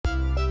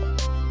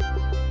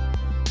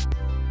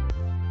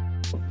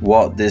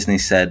Walt Disney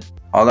said,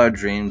 "All our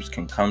dreams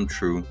can come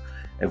true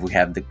if we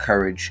have the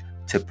courage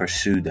to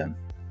pursue them."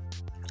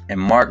 And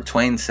Mark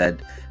Twain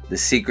said, "The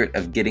secret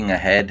of getting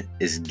ahead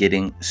is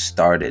getting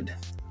started."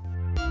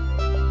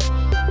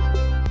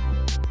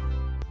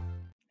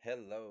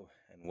 Hello,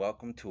 and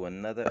welcome to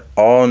another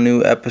all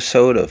new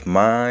episode of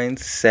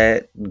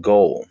Mindset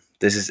Goal.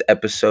 This is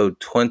episode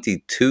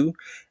 22,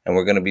 and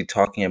we're going to be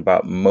talking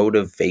about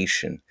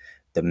motivation,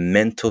 the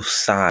mental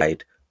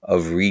side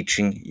of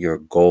reaching your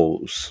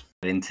goals.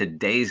 In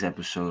today's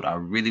episode, I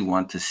really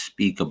want to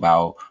speak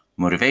about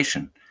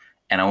motivation,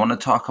 and I want to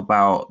talk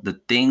about the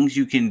things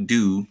you can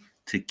do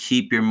to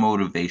keep your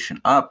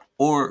motivation up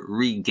or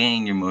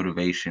regain your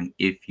motivation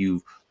if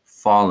you've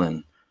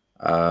fallen.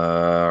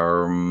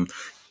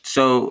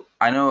 So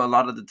I know a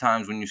lot of the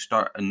times when you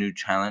start a new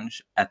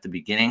challenge at the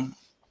beginning,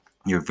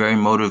 you're very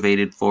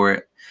motivated for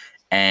it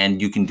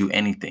and you can do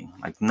anything.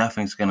 Like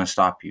nothing's going to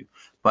stop you.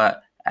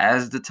 But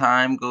as the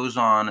time goes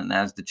on and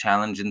as the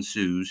challenge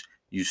ensues,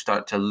 you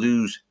start to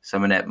lose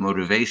some of that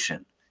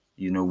motivation.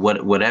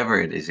 Whatever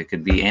it is, it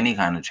could be any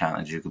kind of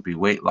challenge. It could be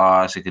weight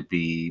loss. It could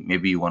be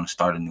maybe you want to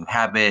start a new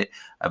habit.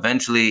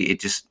 Eventually,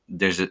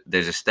 there's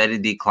a steady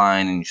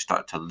decline and you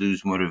start to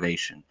lose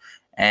motivation.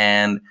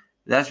 And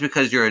that's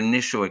because your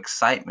initial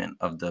excitement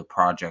of the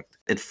project,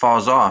 it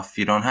falls off.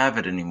 You don't have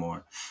it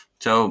anymore.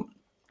 So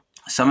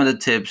some of the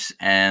tips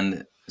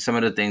and some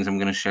of the things I'm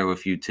going to share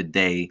with you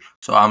today.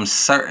 So I'm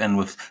certain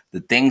with the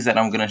things that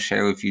I'm going to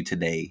share with you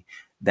today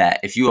that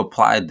if you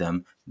applied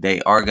them, they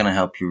are going to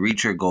help you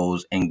reach your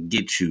goals and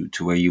get you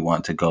to where you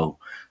want to go.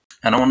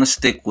 And I want to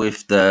stick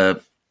with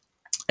the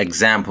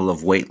example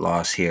of weight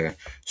loss here.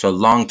 So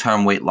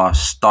long-term weight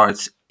loss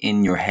starts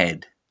in your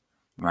head,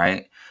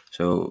 right?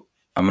 So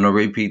I'm going to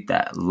repeat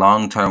that.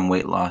 Long-term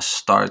weight loss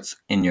starts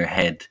in your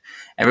head.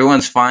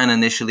 Everyone's fine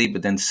initially,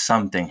 but then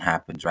something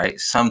happens, right?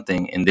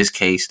 Something, in this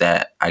case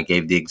that I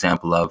gave the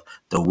example of,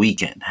 the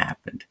weekend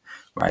happened,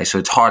 right? So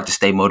it's hard to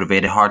stay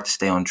motivated, hard to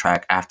stay on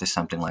track after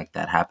something like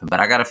that happened. But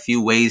I got a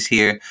few ways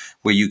here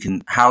where you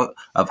can,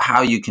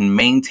 how you can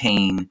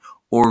maintain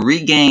or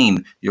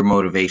regain your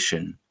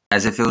motivation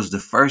as if it was the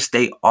first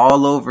day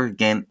all over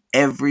again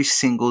every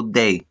single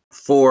day.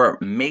 4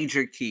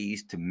 major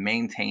keys to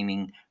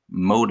maintaining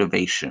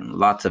motivation.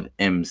 Lots of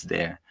M's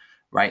there,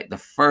 right? The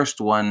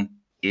first one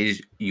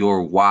is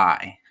your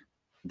why.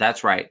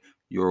 That's right,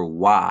 your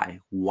why.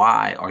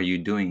 Why are you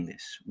doing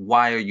this?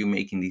 Why are you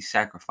making these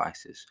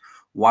sacrifices?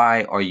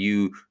 Why are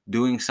you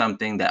doing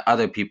something that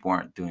other people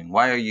aren't doing?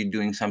 Why are you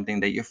doing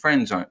something that your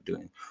friends aren't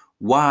doing?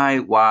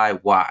 Why?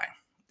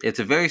 It's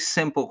a very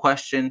simple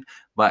question,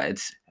 but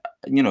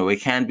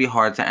it can be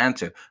hard to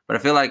answer. But I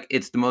feel like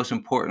it's the most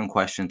important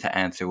question to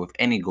answer with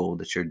any goal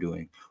that you're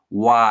doing.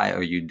 Why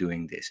are you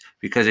doing this?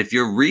 Because if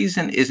your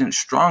reason isn't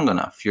strong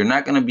enough, you're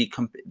not going to be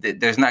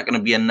there's not going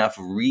to be enough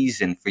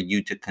reason for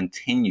you to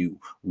continue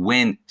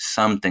when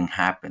something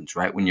happens,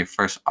 right? When your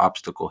first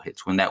obstacle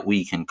hits, when that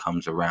weekend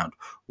comes around.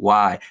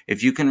 Why?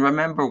 If you can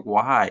remember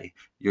why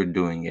you're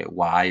doing it,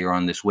 why you're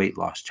on this weight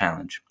loss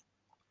challenge,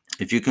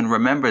 if you can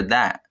remember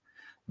that,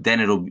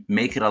 then it'll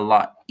make it a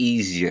lot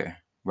easier,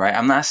 right?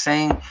 I'm not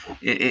saying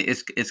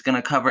it's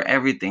gonna cover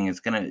everything. It's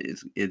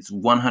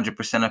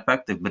 100%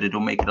 effective, but it'll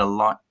make it a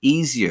lot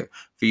easier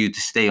for you to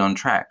stay on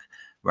track,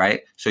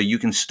 right? So you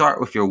can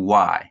start with your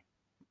why,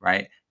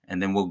 right?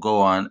 And then we'll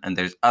go on, and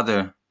there's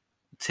other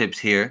tips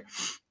here,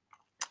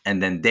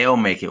 and then they'll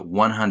make it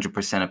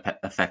 100%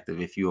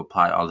 effective if you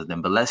apply all of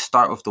them. But let's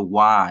start with the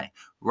why.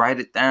 Write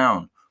it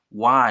down.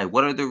 Why?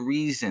 What are the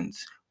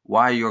reasons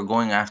why you're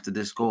going after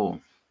this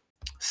goal?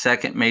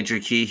 Second major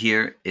key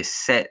here is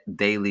set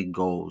daily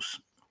goals.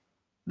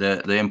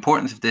 The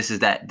importance of this is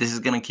that this is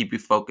going to keep you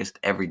focused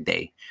every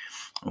day.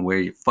 Where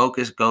your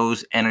focus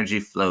goes, energy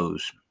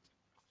flows.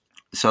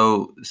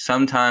 So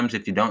sometimes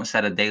if you don't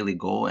set a daily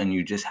goal and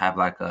you just have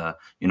like a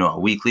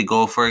weekly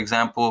goal, for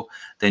example,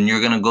 then you're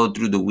going to go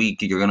through the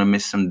week, you're going to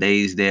miss some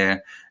days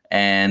there,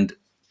 and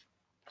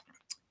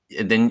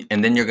then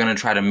you're going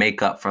to try to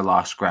make up for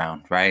lost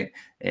ground, right?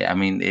 I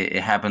mean,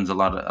 it happens a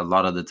lot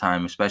of the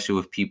time, especially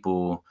with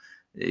people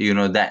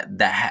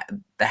that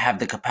have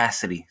the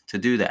capacity to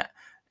do that,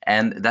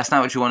 and that's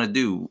not what you want to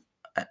do.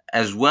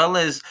 As well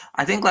as,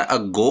 I think, like,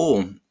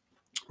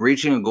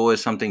 reaching a goal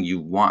is something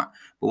you want,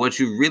 but what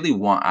you really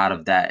want out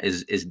of that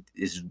is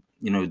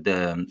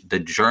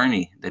the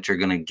journey that you're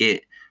going to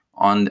get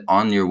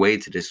on your way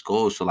to this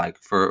goal. So like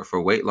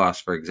for weight loss,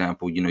 for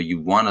example, you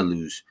want to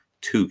lose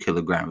 2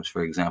 kilograms,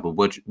 for example.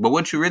 But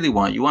what you really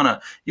want, you want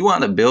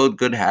to build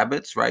good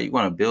habits, right? You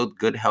want to build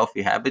good,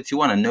 healthy habits. You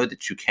want to know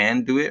that you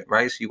can do it,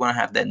 right? So you want to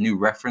have that new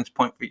reference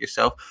point for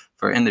yourself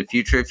for in the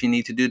future if you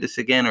need to do this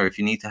again, or if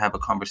you need to have a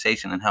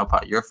conversation and help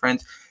out your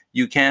friends,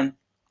 you can.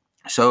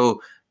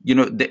 So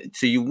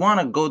so you want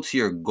to go to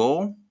your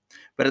goal,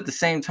 but at the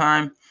same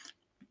time,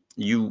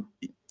 you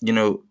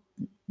know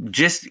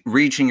just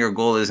reaching your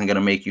goal isn't going to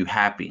make you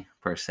happy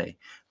per se,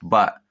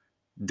 but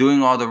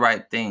doing all the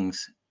right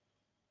things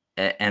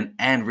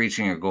and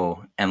reaching your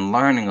goal and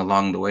learning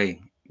along the way,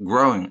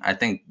 growing, I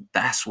think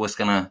that's what's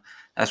gonna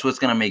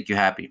make you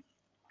happy.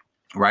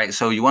 right?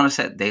 So you want to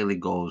set daily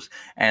goals.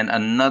 And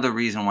another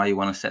reason why you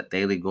want to set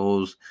daily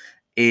goals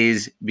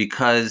is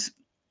because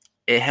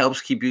it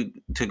helps keep you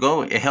to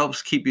go. It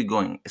helps keep you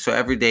going. So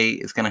every day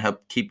it's going to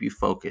help keep you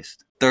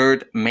focused.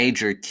 Third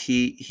major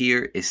key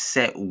here is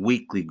set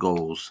weekly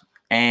goals.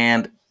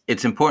 And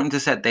it's important to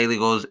set daily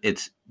goals.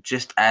 It's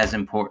just as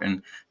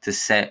important to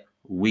set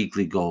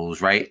weekly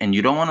goals, right? And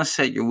you don't want to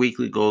set your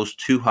weekly goals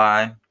too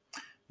high,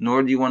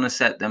 nor do you want to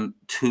set them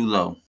too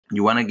low.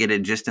 You want to get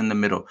it just in the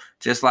middle.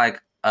 Just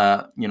like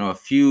a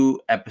few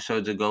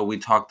episodes ago, we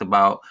talked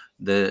about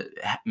the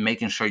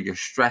making sure your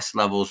stress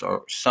levels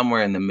are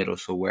somewhere in the middle.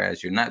 So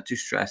whereas you're not too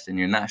stressed and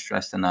you're not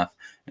stressed enough,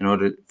 in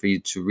order for you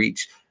to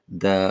reach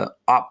the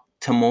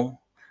optimal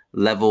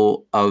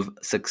level of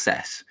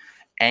success.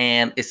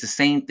 And it's the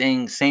same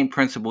thing, same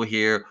principle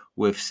here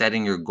with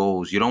setting your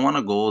goals. You don't want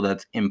a goal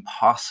that's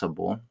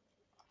impossible,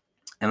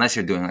 unless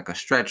you're doing like a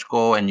stretch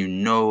goal and you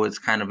know it's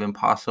kind of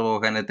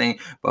impossible kind of thing.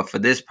 But for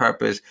this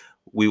purpose,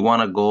 we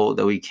want a goal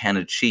that we can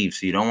achieve.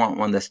 So you don't want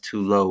one that's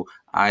too low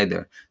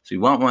either. So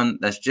you want one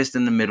that's just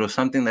in the middle,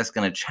 something that's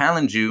going to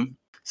challenge you,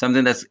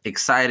 something that's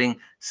exciting,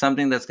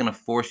 something that's going to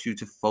force you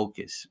to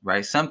focus,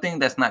 right? Something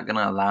that's not going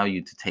to allow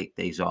you to take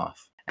days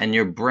off. And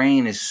your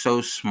brain is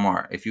so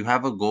smart. If you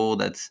have a goal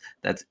that's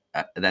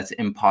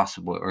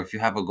impossible, or if you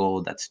have a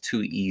goal that's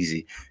too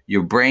easy,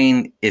 your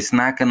brain is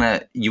not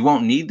gonna. You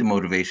won't need the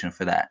motivation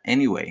for that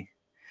anyway.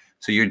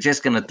 So you're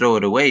just gonna throw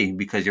it away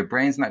because your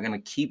brain's not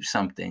gonna keep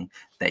something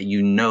that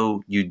you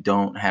know you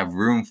don't have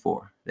room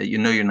for, that you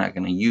know you're not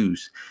gonna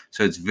use.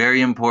 So it's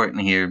very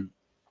important here,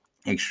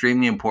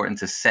 extremely important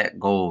to set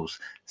goals.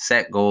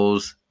 Set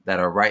goals that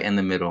are right in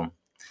the middle.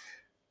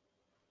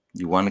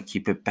 You want to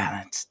keep it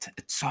balanced.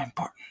 It's so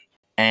important.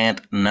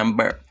 And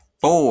number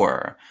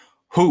 4,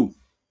 who?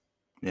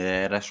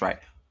 Yeah, that's right.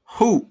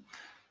 Who?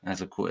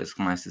 That's a cool. It's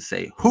nice to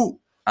say who.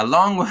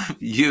 Along with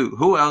you,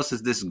 who else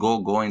is this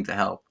goal going to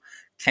help?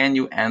 Can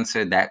you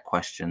answer that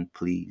question,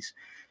 please?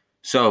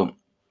 So,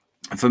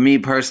 for me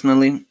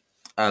personally,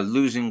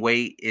 losing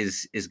weight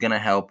is gonna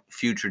help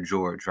future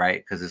George,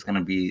 right? Because it's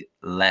gonna be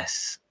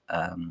less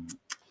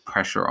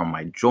pressure on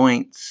my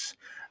joints.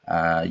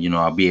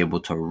 I'll be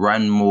able to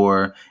run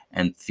more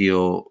and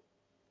feel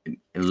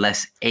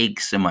less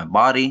aches in my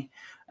body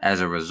as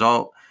a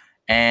result.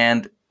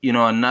 And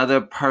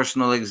another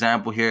personal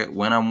example here,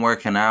 when I'm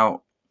working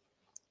out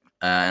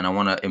and I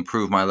want to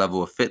improve my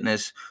level of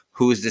fitness,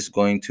 who is this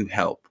going to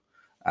help?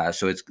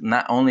 So it's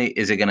not only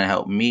is it going to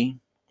help me,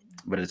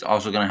 but it's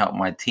also going to help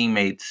my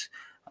teammates.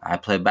 I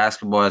play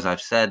basketball, as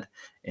I've said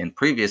in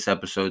previous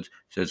episodes,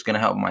 so it's going to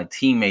help my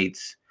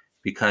teammates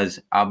because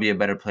I'll be a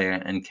better player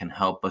and can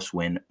help us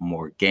win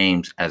more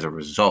games as a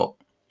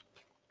result,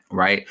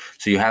 right?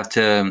 So you have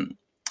to,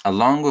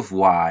 along with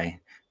why,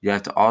 you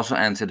have to also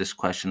answer this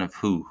question of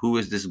who. Who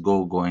is this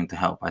goal going to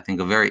help? I think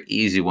a very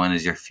easy one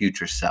is your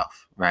future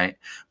self, right?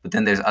 But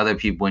then there's other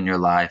people in your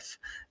life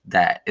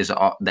that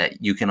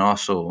you can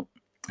also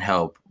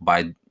help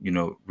by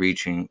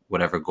reaching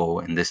whatever goal,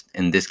 in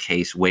this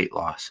case weight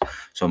loss.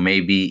 So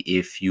maybe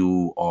if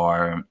you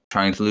are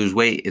trying to lose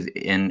weight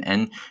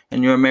and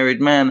you're a married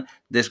man,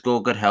 this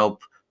goal could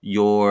help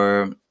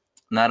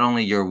not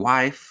only your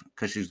wife,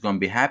 because she's going to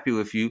be happy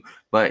with you,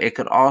 but it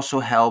could also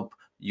help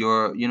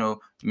your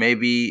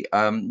maybe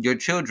your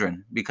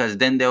children, because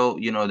then they'll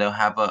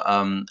have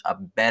a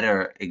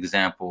better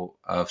example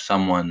of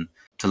someone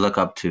to look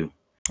up to.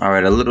 All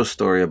right, a little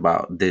story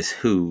about this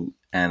who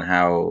and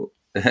how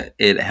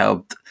it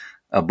helped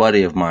a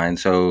buddy of mine.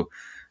 So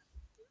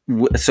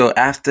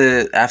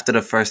after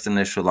the first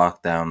initial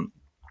lockdown,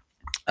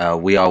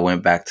 we all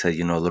went back to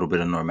a little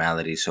bit of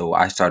normality. So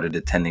I started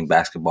attending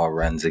basketball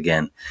runs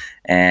again,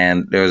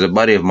 and there was a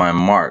buddy of mine,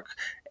 Mark,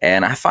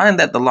 and I find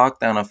that the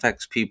lockdown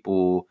affects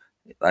people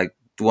like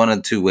one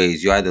of two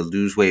ways: you either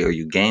lose weight or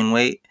you gain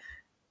weight.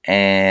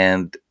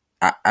 And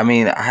I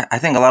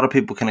think a lot of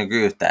people can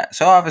agree with that.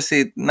 So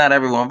obviously not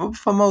everyone, but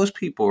for most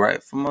people,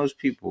 right? For most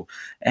people.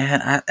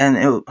 And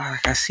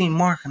I seen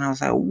Mark and I was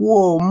like,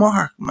 whoa,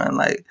 Mark, man,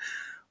 like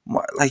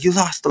you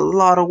lost a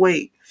lot of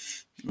weight.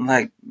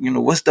 Like,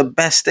 what's the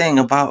best thing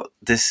about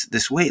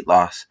this weight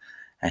loss?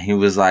 And he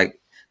was like,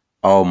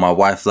 oh, my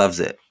wife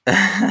loves it.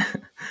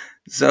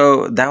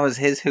 So that was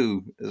his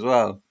who as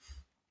well.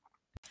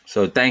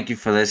 So thank you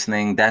for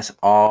listening. That's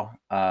all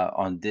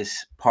on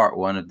this part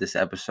 1 of this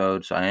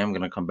episode. So I am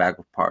going to come back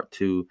with part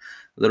 2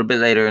 a little bit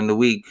later in the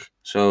week.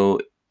 So,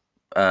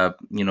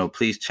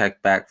 please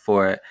check back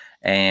for it.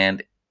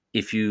 And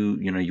if you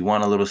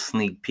want a little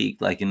sneak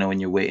peek, like, when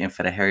you're waiting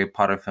for the Harry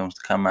Potter films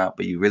to come out,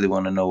 but you really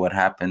want to know what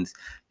happens,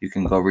 you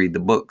can go read the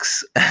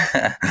books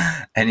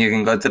and you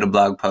can go to the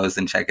blog post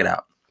and check it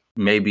out.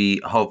 Maybe,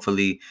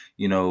 hopefully,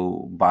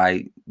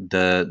 by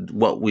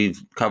what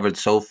we've covered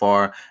so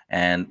far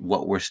and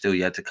what we're still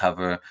yet to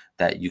cover,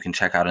 that you can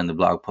check out in the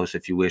blog post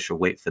if you wish, or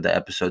wait for the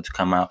episode to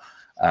come out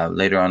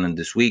later on in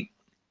this week.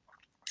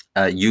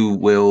 You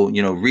will,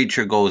 reach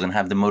your goals and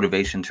have the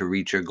motivation to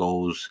reach your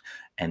goals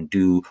and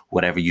do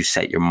whatever you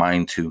set your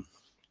mind to.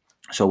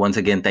 So once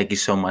again, thank you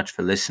so much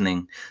for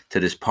listening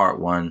to this part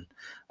 1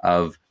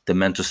 of The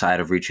Mental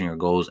Side of Reaching Your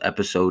Goals,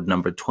 episode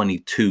number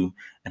 22,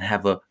 and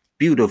have a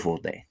beautiful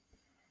day.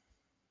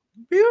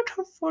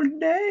 Beautiful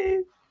day.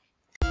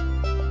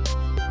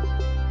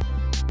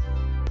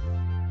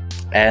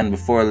 And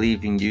before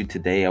leaving you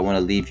today, I want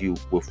to leave you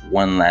with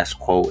one last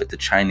quote. It's a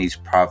Chinese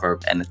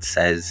proverb, and it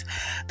says,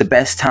 "The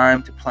best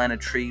time to plant a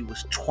tree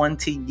was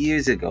 20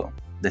 years ago.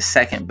 The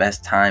second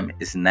best time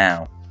is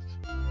now."